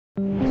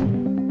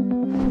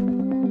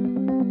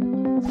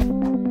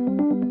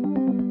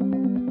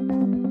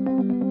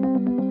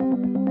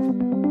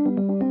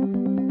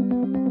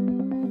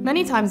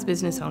Many times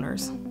business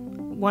owners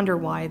wonder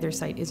why their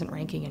site isn't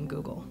ranking in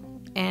Google.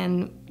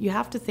 And you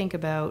have to think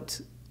about,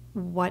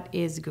 what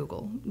is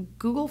Google?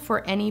 Google,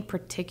 for any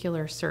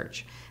particular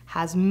search,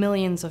 has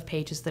millions of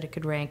pages that it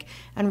could rank,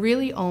 and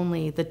really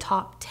only the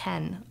top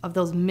 10 of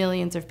those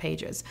millions of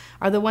pages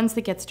are the ones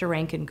that gets to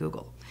rank in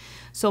Google.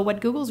 So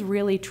what Google's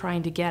really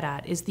trying to get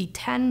at is the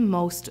 10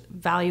 most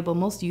valuable,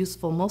 most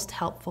useful, most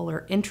helpful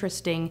or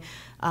interesting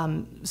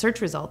search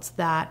results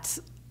that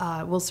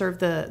will serve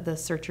the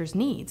searcher's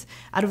needs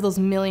out of those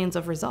millions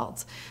of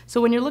results. So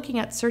when you're looking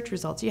at search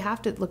results, you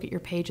have to look at your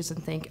pages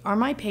and think, are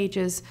my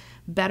pages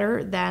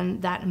better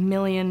than that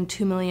million,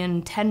 2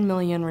 million, 10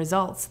 million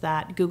results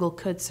that Google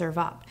could serve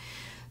up?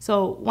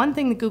 So one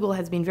thing that Google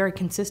has been very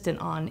consistent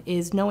on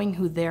is knowing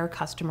who their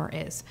customer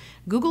is.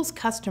 Google's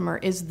customer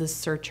is the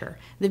searcher.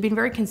 They've been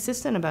very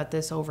consistent about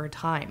this over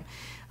time.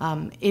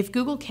 If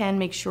Google can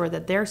make sure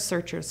that their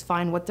searchers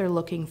find what they're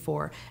looking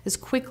for as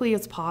quickly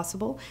as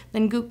possible,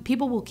 then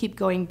people will keep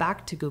going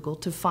back to Google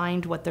to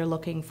find what they're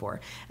looking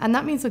for. And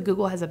that means that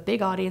Google has a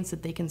big audience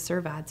that they can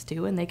serve ads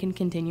to, and they can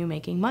continue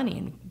making money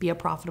and be a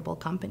profitable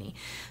company.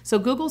 So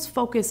Google's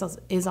focus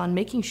is on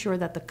making sure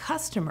that the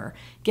customer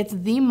gets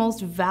the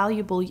most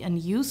valuable and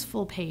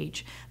useful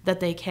page that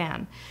they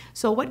can.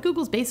 So what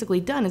Google's basically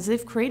done is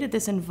they've created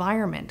this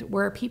environment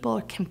where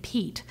people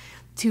compete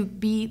to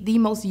be the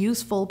most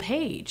useful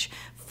page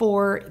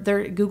for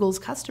Google's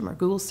customer,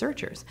 Google's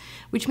searchers,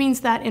 which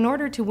means that in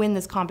order to win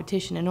this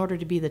competition, in order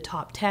to be the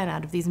top 10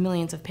 out of these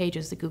millions of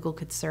pages that Google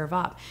could serve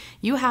up,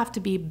 you have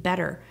to be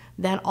better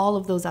than all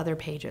of those other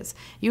pages.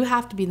 You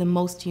have to be the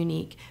most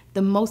unique,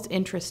 the most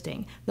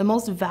interesting, the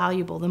most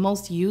valuable, the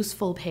most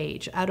useful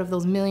page out of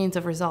those millions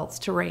of results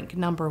to rank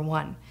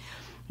 #1.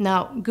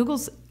 Now,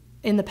 Google's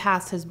in the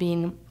past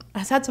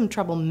has had some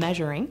trouble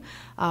measuring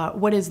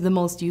what is the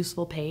most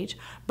useful page,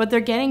 but they're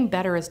getting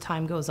better as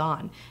time goes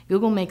on.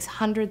 Google makes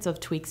hundreds of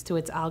tweaks to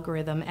its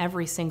algorithm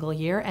every single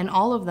year, and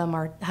all of them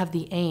have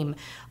the aim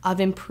of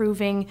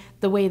improving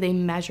the way they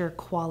measure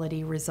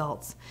quality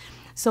results.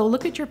 So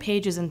look at your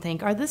pages and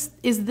think,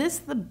 is this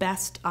the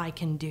best I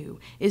can do?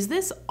 Is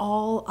this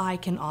all I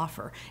can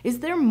offer? Is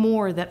there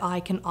more that I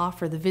can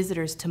offer the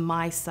visitors to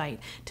my site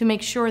to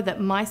make sure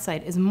that my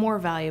site is more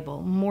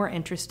valuable, more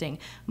interesting,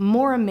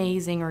 more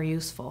amazing or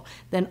useful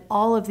than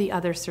all of the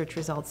other search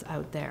results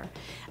out there?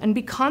 And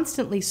be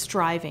constantly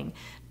striving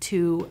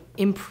to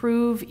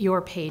improve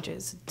your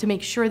pages, to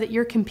make sure that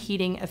you're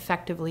competing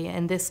effectively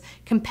in this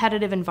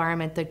competitive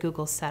environment that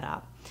Google set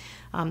up.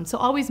 So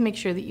always make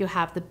sure that you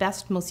have the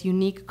best, most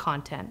unique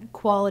content,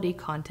 quality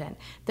content,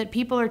 that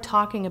people are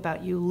talking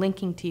about you,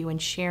 linking to you,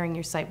 and sharing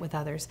your site with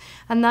others.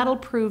 And that'll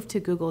prove to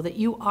Google that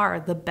you are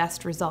the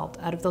best result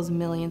out of those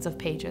millions of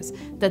pages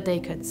that they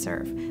could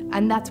serve.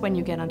 And that's when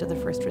you get onto the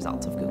first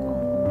results of Google.